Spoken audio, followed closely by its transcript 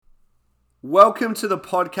Welcome to the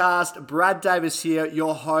podcast. Brad Davis here,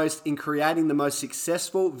 your host in creating the most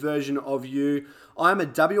successful version of you. I'm a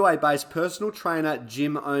WA-based personal trainer,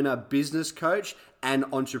 gym owner, business coach, and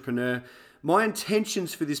entrepreneur. My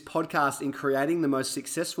intentions for this podcast in creating the most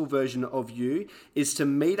successful version of you is to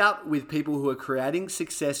meet up with people who are creating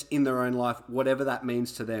success in their own life, whatever that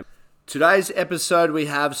means to them. Today's episode, we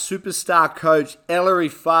have superstar coach Ellery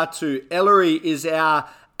Fatu. Ellery is our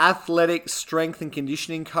athletic strength and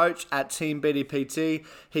conditioning coach at Team BDPT.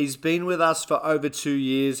 He's been with us for over 2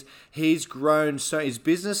 years. He's grown, so his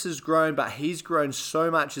business has grown, but he's grown so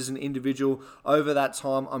much as an individual over that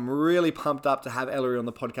time. I'm really pumped up to have Ellery on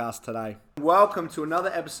the podcast today. Welcome to another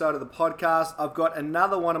episode of the podcast. I've got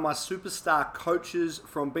another one of my superstar coaches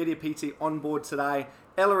from BDPT on board today.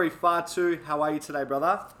 Ellery Fatu, how are you today,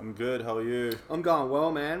 brother? I'm good, how are you? I'm going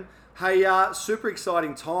well, man. Hey, super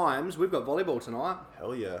exciting times. We've got volleyball tonight.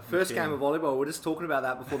 Hell yeah. First game of volleyball. We're just talking about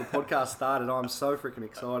that before the podcast started. I'm so freaking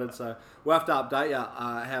excited. So we'll have to update you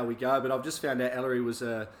how we go. But I've just found out Ellery was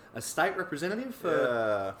a state representative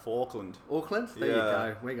for Auckland. Auckland? There you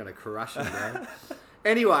go. We're going to crush him, bro.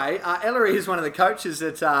 Anyway, Ellery is one of the coaches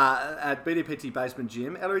at BDPT Basement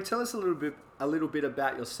Gym. Ellery, tell us a little bit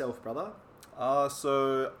about yourself, brother.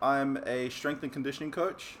 So I'm a strength and conditioning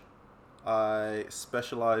coach. I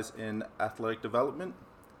specialize in athletic development,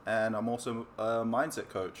 and I'm also a mindset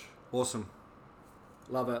coach. Awesome.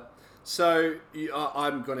 Love it. So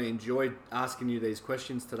I'm going to enjoy asking you these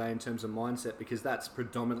questions today in terms of mindset, because that's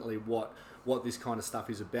predominantly what this kind of stuff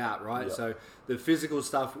is about, right? Yep. So the physical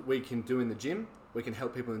stuff we can do in the gym. We can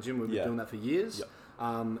help people in the gym. We've been doing that for years. Yep.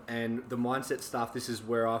 And the mindset stuff, this is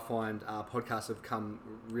where I find podcasts have come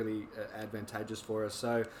really advantageous for us.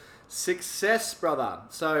 So success, brother.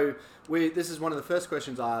 So this is one of the first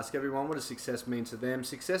questions I ask everyone. What does success mean to them?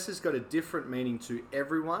 Success has got a different meaning to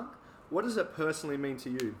everyone. What does it personally mean to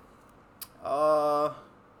you?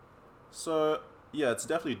 It's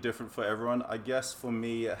definitely different for everyone. I guess for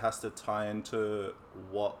me, it has to tie into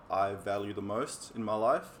what I value the most in my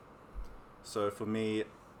life. So for me,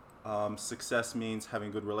 success means having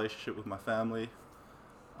a good relationship with my family,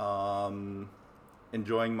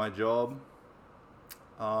 enjoying my job,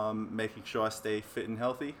 making sure I stay fit and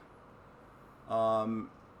healthy,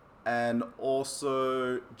 and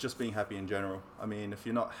also just being happy in general. I mean, if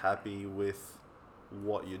you're not happy with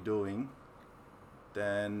what you're doing,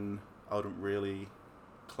 then I wouldn't really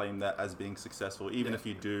claim that as being successful. Even if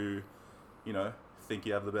you do, think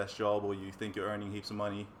you have the best job, or you think you're earning heaps of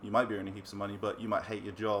money. You might be earning heaps of money, but you might hate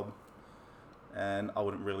your job, and I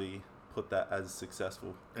wouldn't really put that as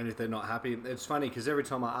successful. And if they're not happy, it's funny because every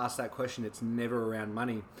time I ask that question, it's never around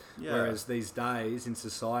money. Yeah. Whereas these days in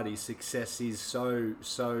society, success is so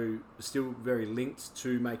still very linked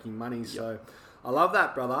to making money. Yep. So I love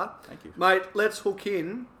that, brother. Thank you, mate. Let's hook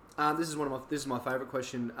in. This is my favourite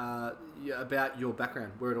question about your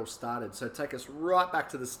background, where it all started. So take us right back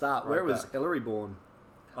to the start. Where was Ellery born?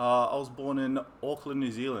 I was born in Auckland,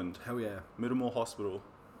 New Zealand. Hell yeah. Middlemore Hospital,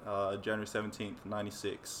 January 17th,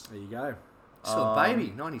 96. There you go. Still a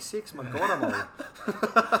baby, 96. My God, I'm old.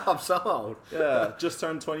 I'm so old. Yeah, just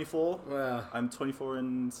turned 24. Wow. I'm 24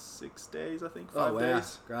 in 6 days, I think. 5 Oh, wow.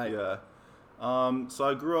 days. Great. Yeah. So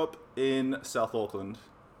I grew up in South Auckland.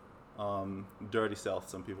 Dirty South,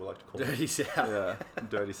 some people like to call it. Dirty South. Yeah,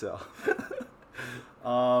 Dirty South.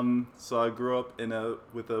 So I grew up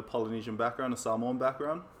with a Polynesian background, a Samoan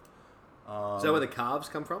background. Is that where the calves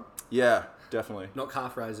come from? Yeah, definitely. Not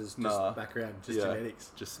calf raisers, just background, just genetics.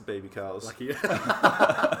 Just baby cows. Lucky,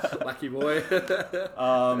 lucky boy.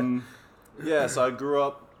 So I grew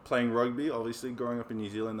up playing rugby. Obviously, growing up in New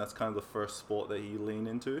Zealand, that's kind of the first sport that you lean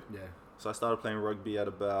into. Yeah. So I started playing rugby at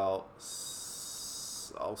about,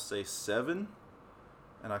 I'll say 7,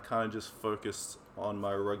 and I kind of just focused on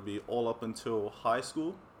my rugby all up until high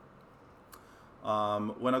school.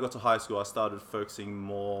 When I got to high school, I started focusing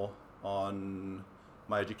more on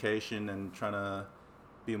my education and trying to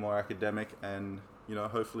be more academic and,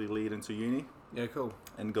 hopefully lead into uni. Yeah, cool.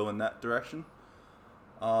 And go in that direction.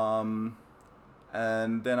 And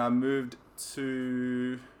then I moved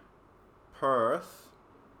to Perth.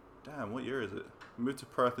 Damn, what year is it? I moved to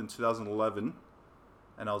Perth in 2011.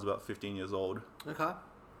 And I was about 15 years old. Okay.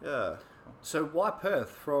 Yeah. So why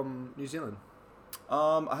Perth from New Zealand?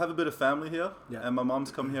 I have a bit of family here, yeah. And my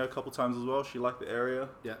mum's come here a couple times as well. She liked the area.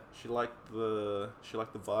 Yeah. She liked the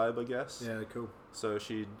vibe, I guess. Yeah, cool. So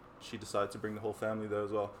she decided to bring the whole family there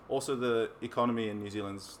as well. Also, the economy in New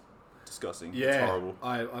Zealand's disgusting. Yeah. It's horrible.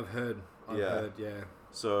 I've heard. Yeah.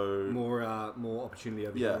 So more opportunity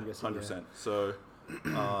over here. I'm guessing. 100%. Yeah. So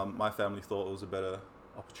my family thought it was a better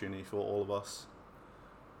opportunity for all of us.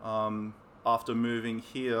 after moving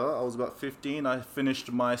here, I was about 15. I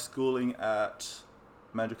finished my schooling at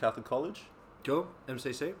Mandurah Catholic College. Cool.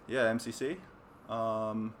 MCC? Yeah, MCC.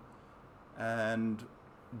 And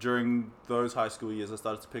during those high school years, I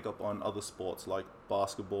started to pick up on other sports like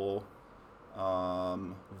basketball,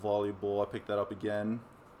 volleyball. I picked that up again.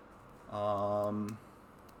 What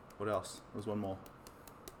else? There was one more.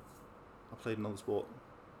 I played another sport.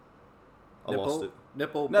 I lost it.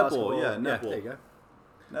 Netball, Netball, basketball. yeah, netball. There you go.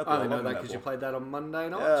 Netball, I only know love that because netball. you played that on Monday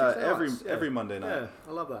night. Yeah, Tuesday nights. every Monday night. Yeah,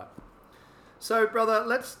 I love that. So, brother,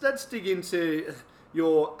 let's dig into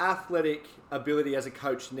your athletic ability as a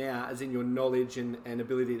coach now, as in your knowledge and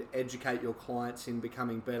ability to educate your clients in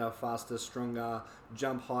becoming better, faster, stronger,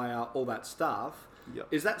 jump higher, all that stuff. Yep.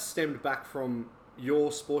 Is that stemmed back from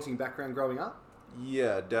your sporting background growing up?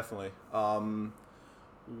 Yeah, definitely.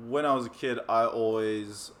 When I was a kid, I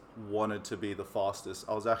always wanted to be the fastest.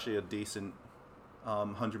 I was actually a decent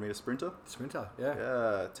 100-meter sprinter. Sprinter, yeah.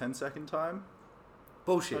 Yeah, 10-second time.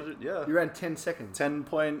 Bullshit. Yeah. You ran 10 seconds. 10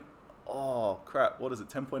 point... Oh, crap. What is it?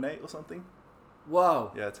 10.8 or something?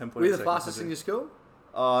 Whoa. Yeah, 10.8 Were you the seconds, fastest I in think. your school?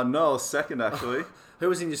 No, I was second, actually. Who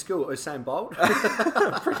was in your school? Usain Bolt?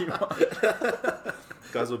 Pretty much.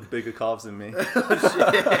 Guys with bigger calves than me.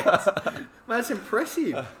 Shit. Man, that's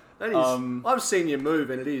impressive. That is. Um, I've seen you move,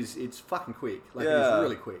 and it's fucking quick. Like it is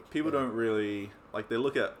really quick. People don't really... Like, they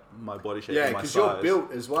look at my body shape Yeah, and my because size. you're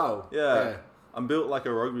built as well. Yeah. I'm built like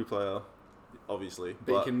a rugby player, obviously.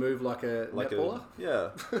 But you can move like a netballer.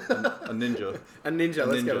 A ninja. A ninja.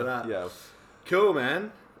 Let's go with that. Yeah. Cool,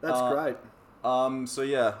 man. That's great. So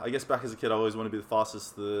yeah, I guess back as a kid, I always want to be the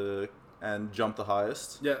fastest, and jump the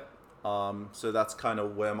highest. Yeah. So that's kind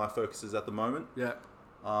of where my focus is at the moment. Yeah.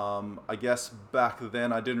 I guess back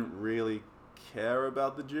then I didn't really care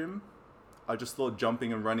about the gym. I just thought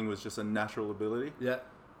jumping and running was just a natural ability. Yeah.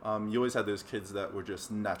 You always had those kids that were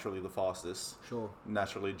just naturally the fastest, Sure.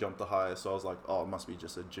 naturally jumped the highest. So I was like, oh, it must be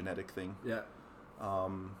just a genetic thing. Yeah.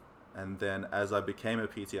 And then as I became a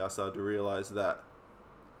PT, I started to realize that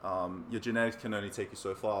your genetics can only take you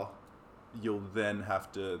so far.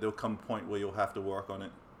 There'll come a point where you'll have to work on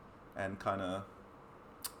it and kind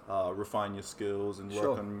of refine your skills and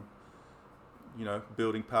work on,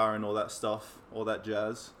 building power and all that stuff, all that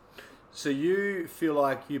jazz. So you feel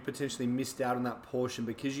like you potentially missed out on that portion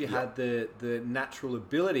because you had the natural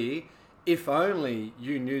ability. If only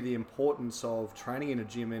you knew the importance of training in a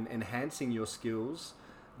gym and enhancing your skills,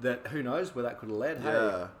 that who knows where that could have led.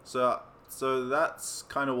 Yeah. So that's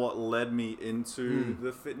kind of what led me into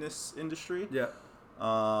the fitness industry. Yeah.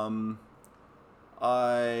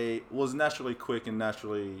 I was naturally quick and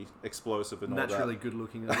naturally explosive and Naturally all good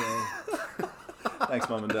looking as well. that. Thanks,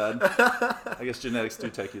 Mum and Dad. I guess genetics do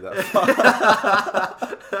take you that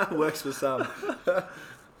far. Works for some.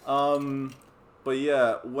 But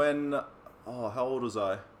yeah, how old was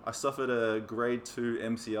I? I suffered a grade 2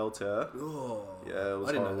 MCL tear. Oh, Yeah, it was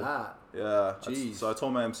I didn't horrible. know that. Yeah. Jeez. So I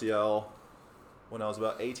tore my MCL when I was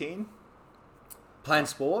about 18. Playing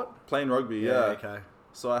sport? Playing rugby, yeah. Okay.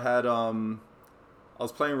 So I had, I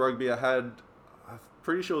was playing rugby. I'm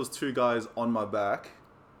pretty sure it was 2 guys on my back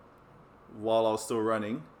while I was still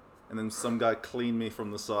running. And then some guy cleaned me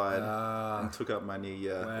from the side and took out my knee.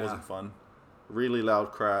 Yeah, Wow. It wasn't fun. Really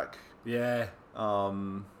loud crack. Yeah.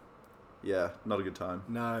 Yeah, not a good time.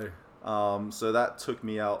 No. So that took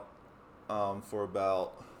me out for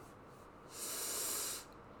about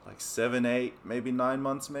like 7, 8, maybe 9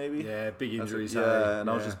 months, maybe. Yeah, big That's it. injuries. Yeah, and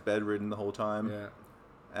I was just bedridden the whole time. Yeah.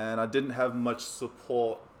 And I didn't have much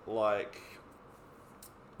support, like,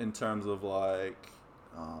 in terms of, like,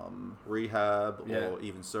 rehab or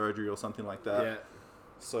even surgery or something like that. Yeah.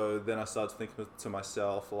 So then I started to think to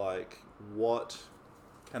myself, like, what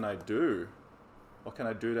can I do? What can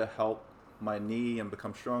I do to help my knee and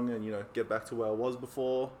become stronger and, get back to where I was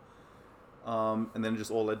before? And then it just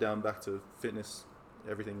all led down back to fitness.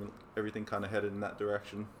 Everything kind of headed in that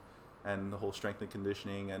direction, and the whole strength and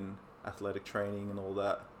conditioning and athletic training and all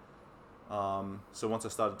that. So once I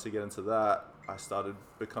started to get into that, I started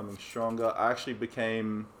becoming stronger. I'm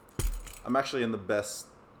actually in the best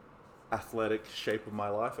athletic shape of my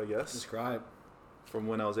life, I guess. That's great. From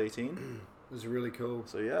when I was 18. It was really cool.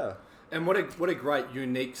 So yeah. And what a great,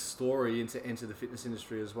 unique story into the fitness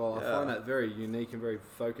industry as well. I Yeah. find that very unique and very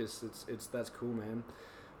focused. That's cool, man.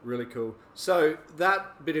 Really cool. So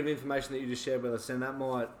that bit of information that you just shared with us, and that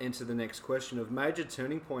might enter the next question of major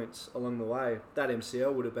turning points along the way. That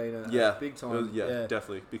MCL would have been a big time. Yeah,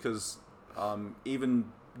 definitely. Because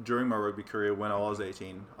even during my rugby career, when I was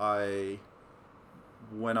 18,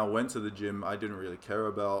 when I went to the gym, I didn't really care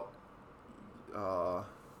about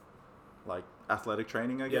like athletic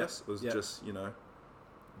training, I guess. It was just,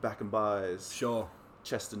 back and buys, Sure.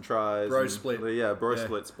 chest and tries, Bro and, split. yeah, bro Yeah.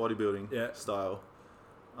 splits, bodybuilding Yeah. style.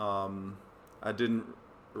 I didn't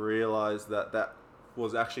realize that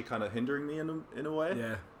was actually kind of hindering me in a way.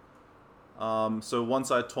 Yeah. So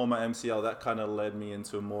once I tore my MCL, that kind of led me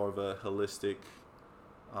into more of a holistic,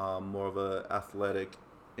 more of a athletic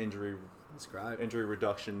injury That's great.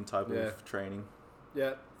 reduction type Yeah. of training.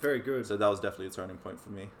 Yeah. Very good. So that was definitely a turning point for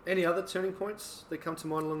me. Any other turning points that come to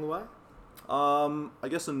mind along the way? I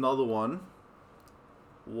guess another one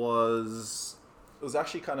was, it was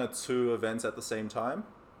actually kind of two events at the same time,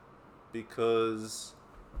 because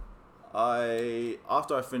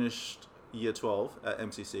after I finished year 12 at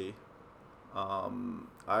MCC,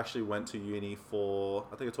 I actually went to uni for,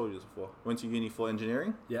 I think I told you this before, went to uni for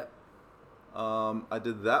engineering. Yeah. I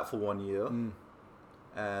did that for 1 year,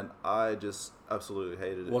 and I just absolutely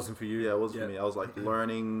hated it. Wasn't for you. Yeah, it wasn't for me. I was like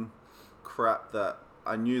learning crap that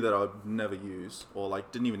I knew that I would never use, or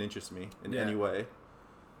like didn't even interest me in any way.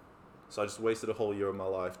 So I just wasted a whole year of my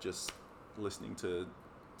life just listening to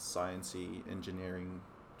sciencey engineering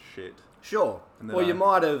shit. Sure. And then Well, you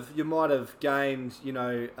might have gained,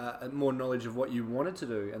 more knowledge of what you wanted to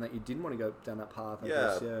do, and that you didn't want to go down that path. I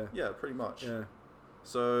guess. Yeah, pretty much. Yeah.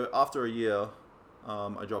 So after a year,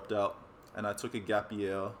 I dropped out, and I took a gap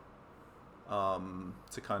year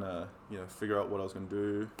to kind of figure out what I was going to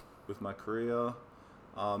do with my career.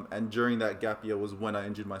 And during that gap year was when I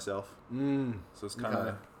injured myself. So it's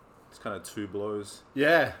kind of two blows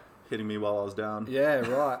Yeah. hitting me while I was down. Yeah.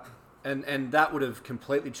 Right. And that would have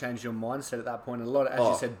completely changed your mindset at that point. A lot, as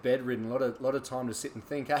you said, bedridden. A lot of time to sit and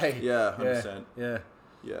think. Hey. Yeah, 100%. Yeah.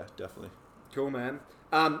 Yeah, definitely. Cool, man.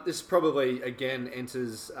 This probably again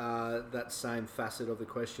enters that same facet of the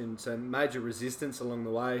question. So major resistance along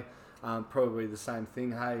the way. Probably the same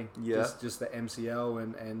thing. Hey. Yeah. Just the MCL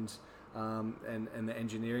and the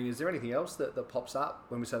engineering. Is there anything else that pops up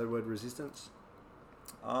when we say the word resistance?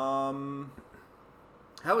 How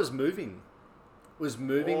was moving? Was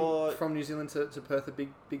moving from New Zealand to Perth a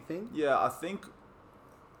big thing? Yeah, I think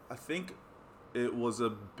it was a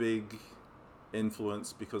big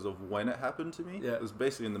influence because of when it happened to me. Yeah. It was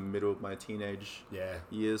basically in the middle of my teenage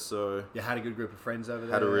years, so You had a good group of friends over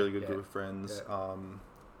there. had a really good group of friends. Yeah.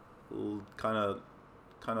 Kind of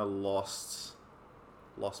lost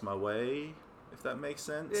my way, if that makes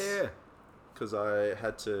sense. Yeah. Because I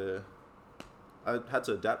had to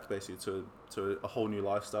adapt basically to a whole new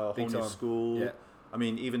lifestyle, a whole Big new time. school. Yeah. I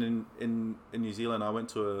mean, even in New Zealand, I went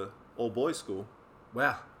to a all boys school.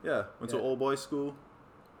 Wow. Yeah, went to an all boys school.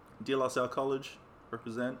 De La Salle College,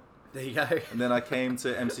 represent. There you go. And then I came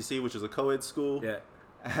to MCC, which is a co-ed school. Yeah.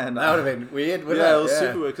 And That would have been weird, wouldn't yeah, it? it was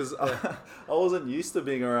super weird because I wasn't used to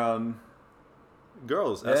being around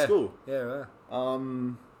girls at school. Yeah,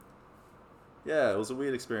 right. Yeah, it was a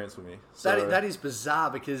weird experience for me. So, That is bizarre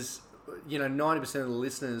because 90% of the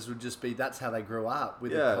listeners would just be that's how they grew up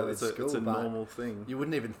with the college school. it's a but normal thing. you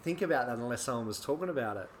wouldn't even think about that unless someone was talking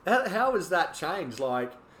about it. How has that changed?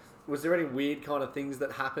 Like, was there any weird kind of things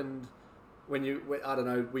that happened when I don't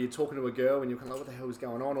know, were you talking to a girl and you were kind of like, what the hell was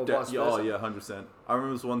going on, or vice versa? Oh yeah, 100%. I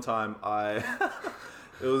remember this one time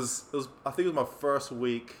it was I think it was my first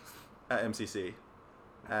week at MCC,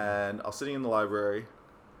 and I was sitting in the library,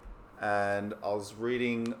 and I was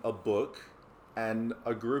reading a book, and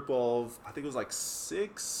a group of, I think it was like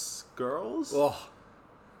 6 girls. Oh,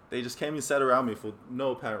 They just came and sat around me for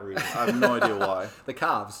no apparent reason. I have no idea why. the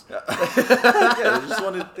calves. Yeah, they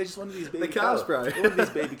just wanted these baby The calves, cows, bro. They wanted these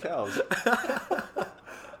baby cows.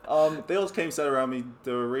 They all came, sat around me.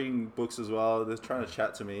 They were reading books as well. They were trying to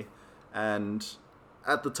chat to me, and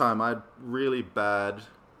at the time, I had really bad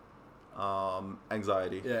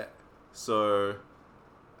anxiety. Yeah. So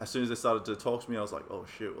as soon as they started to talk to me, I was like, "Oh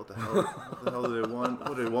shit! What the hell? What the hell do they want?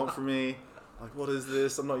 What do they want from me? Like, what is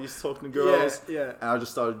this? I'm not used to talking to girls." Yeah. And I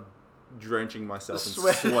just started drenching myself in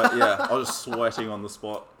Sweat. sweat. Yeah, I was just sweating on the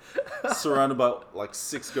spot, surrounded by like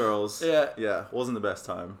 6 girls. Yeah. Wasn't the best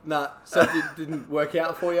time. Nah, so it didn't work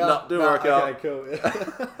out for you? No, didn't work out. Okay, cool.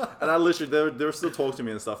 And I literally, they were still talking to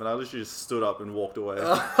me and stuff, and I literally just stood up and walked away.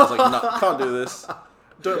 I was like, "No, can't do this.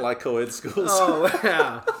 Don't like co-ed schools." Oh,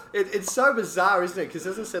 wow. It's so bizarre, isn't it? Because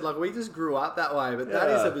as I said, like, we just grew up that way, but that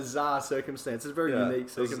is a bizarre circumstance. It's a very unique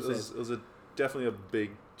circumstance. It was definitely a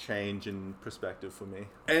big change in perspective for me.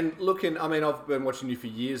 And looking, I mean, I've been watching you for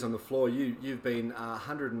years on the floor. You've been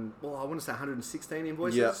 116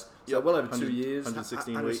 invoices. Yeah. So well over 2 years.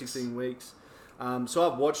 116 weeks.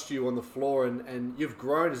 So I've watched you on the floor, and you've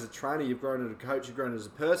grown as a trainer, you've grown as a coach, you've grown as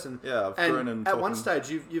a person. Yeah, I've and grown and at one stage,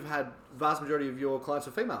 you've had vast majority of your clients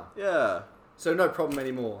are female. Yeah. So no problem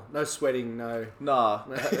anymore. No sweating. No. Nah,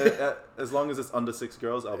 as long as it's under 6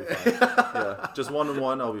 girls, I'll be fine. Yeah, just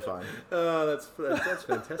 1-on-1, I'll be fine. Oh, that's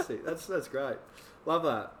fantastic. That's great. Love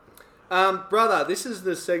that. Brother, this is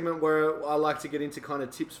the segment where I like to get into kind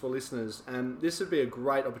of tips for listeners, and this would be a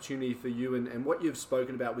great opportunity for you and what you've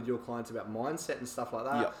spoken about with your clients about mindset and stuff like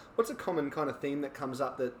that. Yeah. What's a common kind of theme that comes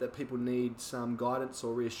up that people need some guidance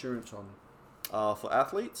or reassurance on? For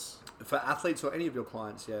athletes? For athletes or any of your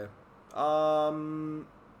clients, yeah.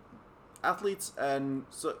 Athletes and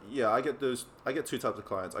so yeah, I get 2 types of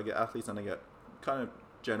clients. I get athletes and I get kind of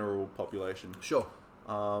general population. Sure.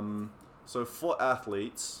 So for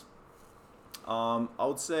athletes, I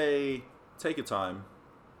would say take your time.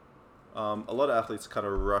 A lot of athletes are kind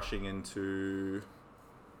of rushing into.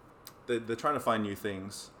 They're trying to find new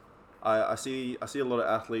things. I see a lot of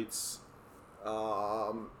athletes.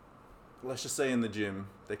 Let's just say in the gym,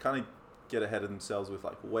 they kind of get ahead of themselves with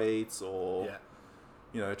like weights or,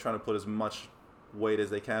 trying to put as much weight as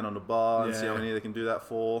they can on the bar and see how many they can do that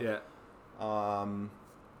for. Yeah. And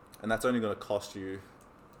that's only going to cost you.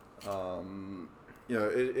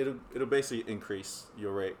 It'll basically increase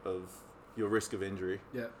your rate of your risk of injury.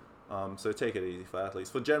 Yeah. So take it easy for athletes.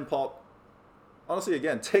 For Gen Pop, honestly,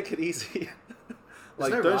 again, take it easy.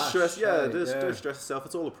 Like no don't rush, stress. Don't stress yourself.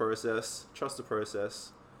 It's all a process. Trust the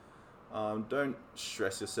process. Don't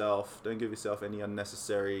stress yourself. Don't give yourself any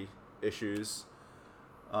unnecessary issues.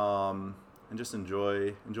 And just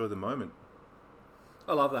enjoy the moment.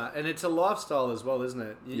 I love that. And it's a lifestyle as well, isn't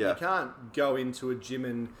it? You Yeah. can't go into a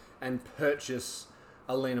gym and purchase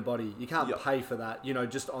a leaner body. You can't pay for that,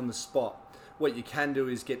 just on the spot. What you can do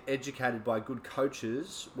is get educated by good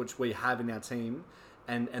coaches, which we have in our team,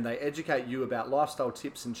 and they educate you about lifestyle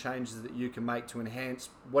tips and changes that you can make to enhance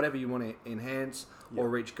whatever you want to enhance or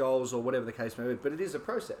reach goals or whatever the case may be. But it is a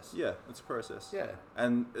process. Yeah, it's a process. Yeah.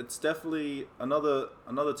 And it's definitely another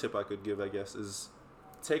tip I could give, I guess, is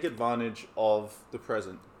take advantage of the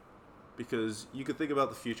present. Because you could think about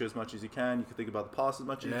the future as much as you can. You could think about the past as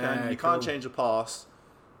much as you can. You can't change the past.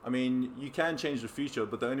 I mean, you can change the future,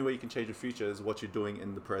 but the only way you can change the future is what you're doing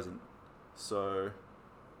in the present. So,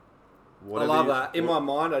 I love that. In my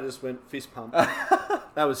mind, I just went fist pump.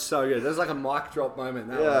 That was so good. That was like a mic drop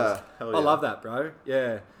moment. Hell yeah. I love that, bro.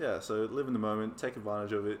 Yeah. Yeah, so live in the moment. Take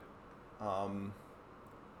advantage of it.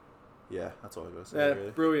 Yeah, that's all I got to say. Yeah,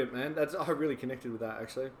 really. Brilliant, man. I really connected with that,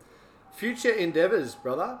 actually. Future endeavours,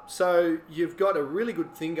 brother. So you've got a really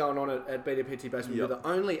good thing going on at BDPT Basement. You're the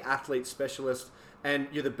only athlete specialist, and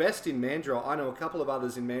you're the best in Mandurah. I know a couple of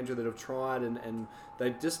others in Mandurah that have tried, and they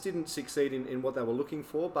just didn't succeed in what they were looking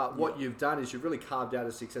for. But what you've done is you've really carved out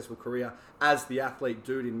a successful career as the athlete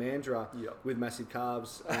dude in Mandurah with massive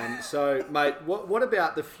calves. So, mate, what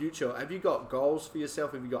about the future? Have you got goals for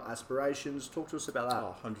yourself? Have you got aspirations? Talk to us about that.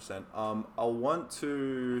 Oh, 100%.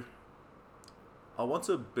 I want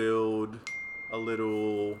to build a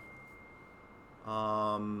little.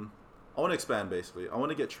 I want to expand basically. I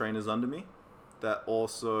want to get trainers under me that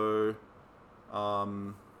also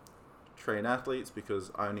train athletes,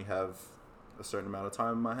 because I only have a certain amount of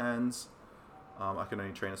time in my hands. I can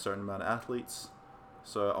only train a certain amount of athletes,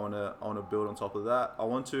 so I want to build on top of that. I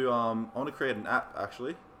want to create an app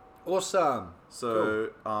actually. Awesome. So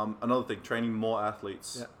another thing, training more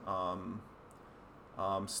athletes. Yeah.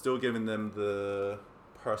 Still giving them the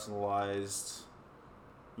personalized,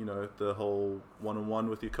 the whole one-on-one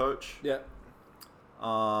with your coach. Yeah.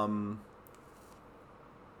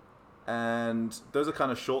 And those are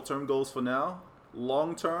kind of short-term goals for now.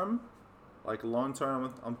 Long-term,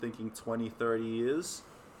 I'm thinking 20, 30 years.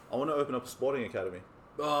 I want to open up a sporting academy.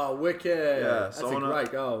 Oh, wicked. Yeah, That's so a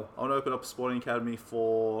great goal. I want to open up a sporting academy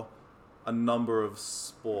for a number of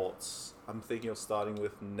sports. I'm thinking of starting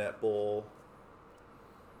with netball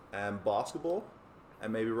and basketball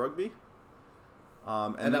and maybe rugby.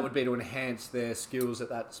 And that would be to enhance their skills at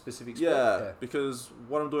that specific sport? Yeah, because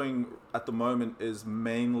what I'm doing at the moment is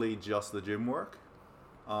mainly just the gym work,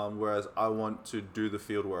 whereas I want to do the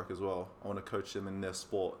field work as well. I want to coach them in their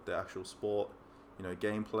sport, their actual sport,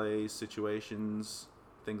 gameplays, situations,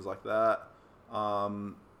 things like that.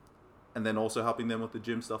 And then also helping them with the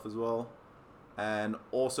gym stuff as well, and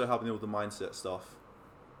also helping them with the mindset stuff.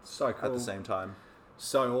 So cool. At the same time.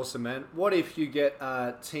 So awesome, man. What if you get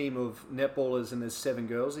a team of netballers and there's 7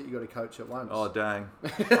 girls that you got to coach at once? Oh dang!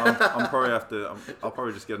 I'm probably I'll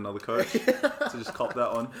probably just get another coach to just cop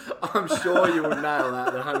that one. I'm sure you would nail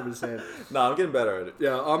that 100%. No, I'm getting better at it.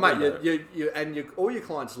 Yeah, oh mate, all your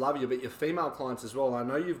clients love you, but your female clients as well. I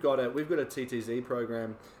know we've got a TTZ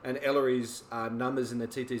program, and Ellery's numbers in the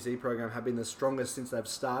TTZ program have been the strongest since they've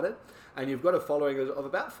started. And you've got a following of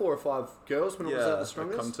about 4 or 5 girls when it was at the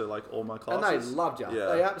strongest. Come to like all my classes. And they loved you. Yeah.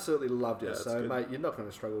 They absolutely loved you. Yeah, so, good. mate, you're not going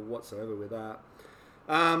to struggle whatsoever with that.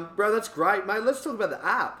 Bro, that's great, mate. Let's talk about the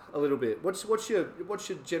app a little bit. What's your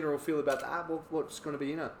general feel about the app? What's going to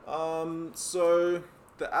be in it? So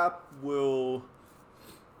the app will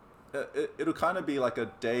it'll kind of be like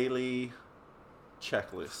a daily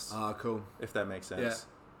checklist. Ah, cool. If that makes sense.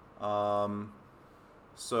 Yeah.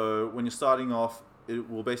 So when you're starting off, it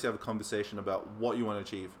will basically have a conversation about what you want to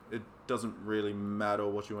achieve. It doesn't really matter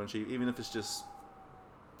what you want to achieve, even if it's just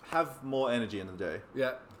have more energy in the day.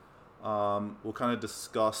 Yeah. We'll kind of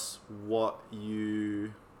discuss what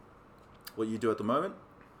you do at the moment.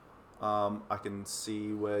 I can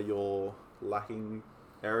see where your lacking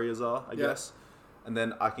areas are, I guess. And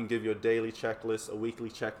then I can give you a daily checklist, a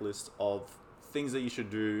weekly checklist of things that you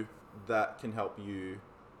should do that can help you,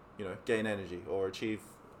 gain energy or achieve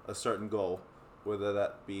a certain goal, whether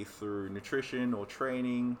that be through nutrition or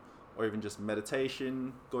training or even just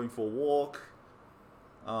meditation, going for a walk,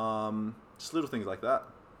 just little things like that.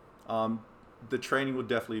 The training will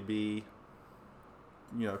definitely be,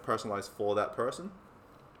 personalized for that person,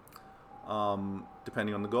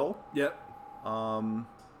 depending on the goal. Yep.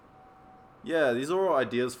 Yeah, these are all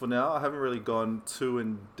ideas for now. I haven't really gone too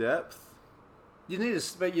in depth. You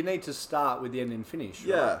need to start with the end in finish. Right?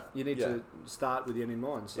 Yeah. You need to start with the end in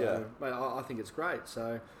mind. So, Yeah. mate, I think it's great.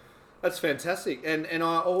 So, that's fantastic. And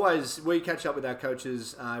we catch up with our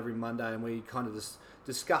coaches every Monday, and we kind of just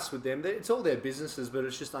discuss with them. It's all their businesses, but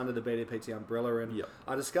it's just under the BDPT umbrella. And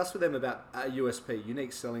I discuss with them about a USP,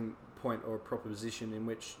 unique selling point or a proposition in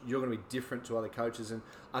which you're going to be different to other coaches. And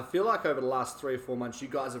I feel like over the last 3 or 4 months, you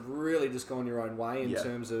guys have really just gone your own way in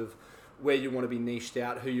terms of where you want to be niched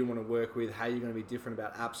out, who you want to work with, how you're going to be different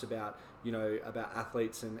about apps, about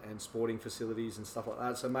athletes and sporting facilities and stuff like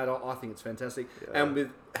that. So, mate, I think it's fantastic. Yeah. And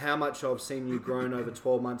with how much I've seen you grown over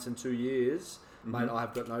 12 months and 2 years, mate, I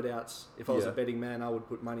have got no doubts. If I was a betting man, I would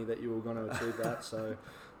put money that you were going to achieve that. So,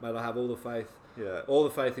 mate, I have all the faith. Yeah. All the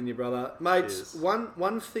faith in you, brother. Mate,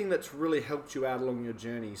 one thing that's really helped you out along your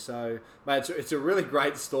journey. So, mate, it's a really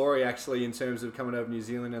great story, actually, in terms of coming over New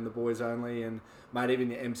Zealand and the boys only, and, mate, even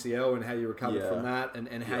your MCL and how you recovered from that,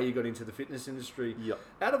 and how you got into the fitness industry. Yep.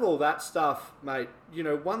 Out of all that stuff, mate,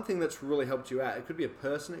 one thing that's really helped you out, it could be a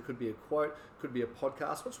person, it could be a quote, it could be a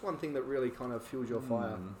podcast. What's one thing that really kind of fueled your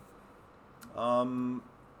fire?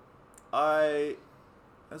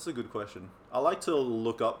 That's a good question. I like to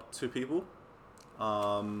look up to people.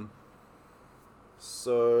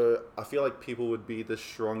 So I feel like people would be the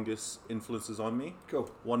strongest influences on me.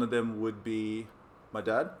 Cool. One of them would be my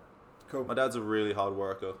dad. Cool. My dad's a really hard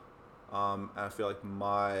worker. And I feel like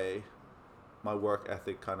my work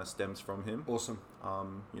ethic kind of stems from him. Awesome.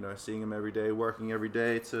 Seeing him every day, working every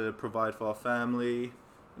day to provide for our family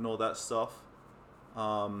and all that stuff.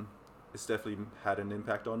 It's definitely had an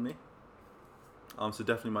impact on me. So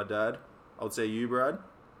definitely my dad. I would say you, Brad.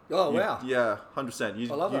 Oh, wow. Yeah,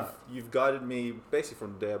 100%. I love that. You've guided me basically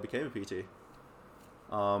from the day I became a PT.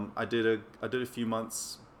 I did a few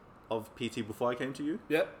months of PT before I came to you.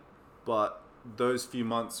 Yep. But those few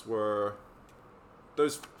months were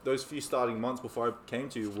those few starting months before I came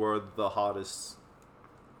to you were the hardest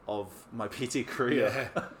of my PT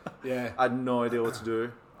career. Yeah. I had no idea what to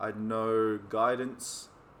do. I had no guidance.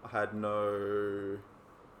 I had no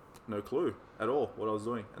clue at all what I was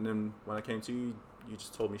doing. And then when I came to you, you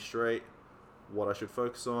just told me straight what I should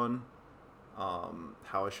focus on,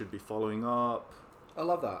 how I should be following up. I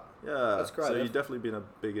love that. Yeah, that's great. So you've definitely been a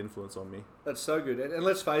big influence on me. That's so good. And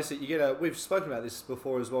let's face it, we've spoken about this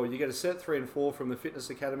before as well. You get a Cert 3 and 4 from the Fitness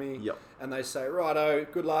Academy. Yep. And they say, righto,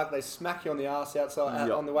 good luck. They smack you on the arse outside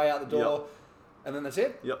on the way out the door. Yep. And then that's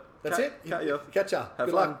it. Yep. That's it. Catch ya.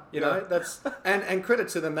 Good luck. That's and credit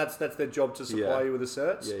to them. That's their job to supply you with the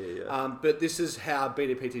certs. Yeah. But this is how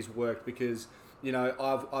BDPT's worked because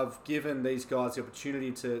I've given these guys the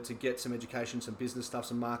opportunity to get some education, some business stuff,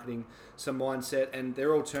 some marketing, some mindset, and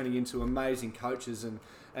they're all turning into amazing coaches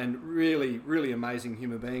and really, really amazing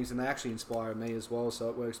human beings, and they actually inspire me as well. So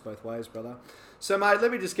it works both ways, brother. So, mate, let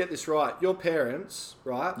me just get this right. Your parents,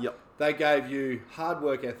 right? Yep. They gave you hard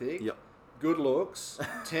work ethic. Yep. Good looks,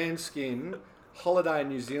 tan skin, holiday in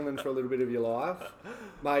New Zealand for a little bit of your life,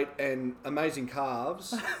 mate, and amazing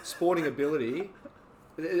calves, sporting ability,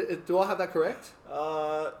 Do I have that correct?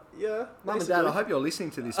 Yeah. Mum and Dad, I hope you're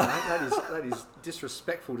listening to this, mate. That is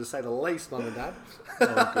disrespectful to say the least, Mum and Dad.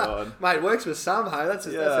 Oh, God. Mate, works for some, hey? That's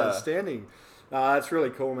outstanding. That's really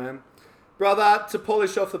cool, man. Brother, to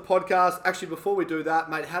polish off the podcast, actually, before we do that,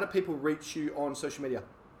 mate, how do people reach you on social media?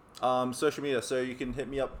 Social media, so you can hit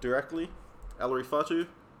me up directly, Ellery Fatu,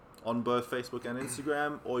 on both Facebook and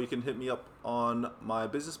Instagram, or you can hit me up on my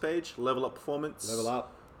business page, Level Up Performance. Level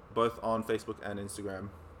Up. Both on Facebook and Instagram.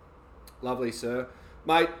 Lovely, sir.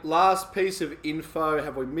 Mate, last piece of info.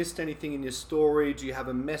 Have we missed anything in your story? Do you have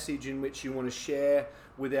a message in which you want to share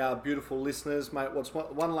with our beautiful listeners? Mate, what's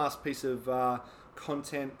one last piece of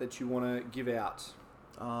content that you want to give out?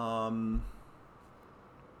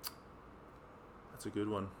 That's a good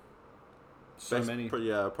one. Many.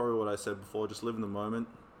 Probably what I said before. Just live in the moment.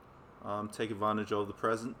 Take advantage of the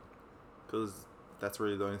present, because that's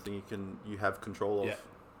really the only thing you have control of. Yeah.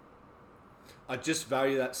 I just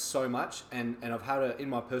value that so much, and I've had in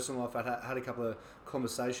my personal life, I've had a couple of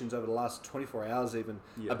conversations over the last 24 hours even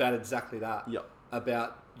about exactly that. Yep.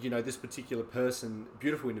 About, this particular person,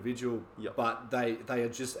 beautiful individual, but they are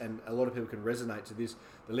just, and a lot of people can resonate to this,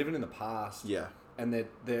 they're living in the past. Yeah. And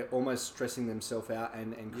they're almost stressing themselves out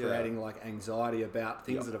and creating like anxiety about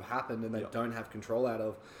things that have happened and they don't have control out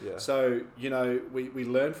of. Yeah. So, we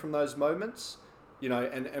learn from those moments.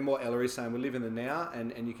 And what Ellery is saying, we live in the now,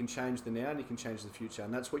 and you can change the now and you can change the future.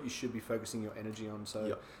 And that's what you should be focusing your energy on.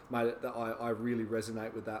 So, mate, I really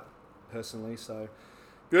resonate with that personally. So,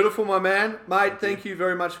 beautiful, my man. Mate, thank you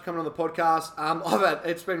very much for coming on the podcast.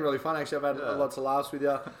 It's been really fun, actually. I've had lots of laughs with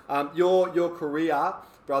you. Your career,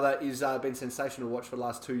 brother, is been sensational to watch for the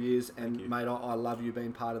last 2 years. And, mate, I love you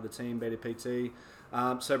being part of the team, BDPT.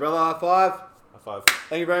 So, brother, high five. High five.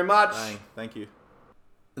 Thank you very much. Thank you.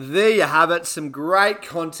 There you have it. Some great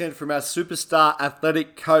content from our superstar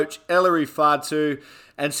athletic coach, Ellery Fatu,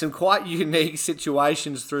 and some quite unique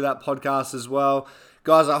situations through that podcast as well.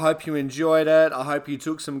 Guys, I hope you enjoyed it. I hope you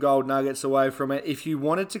took some gold nuggets away from it. If you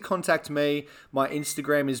wanted to contact me, my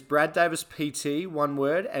Instagram is Brad Davis PT, one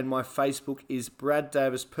word, and my Facebook is Brad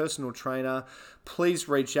Davis Personal Trainer. Please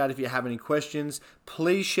reach out if you have any questions.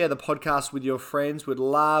 Please share the podcast with your friends. We'd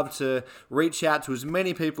love to reach out to as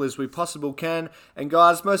many people as we possibly can. And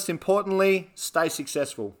guys, most importantly, stay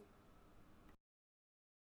successful.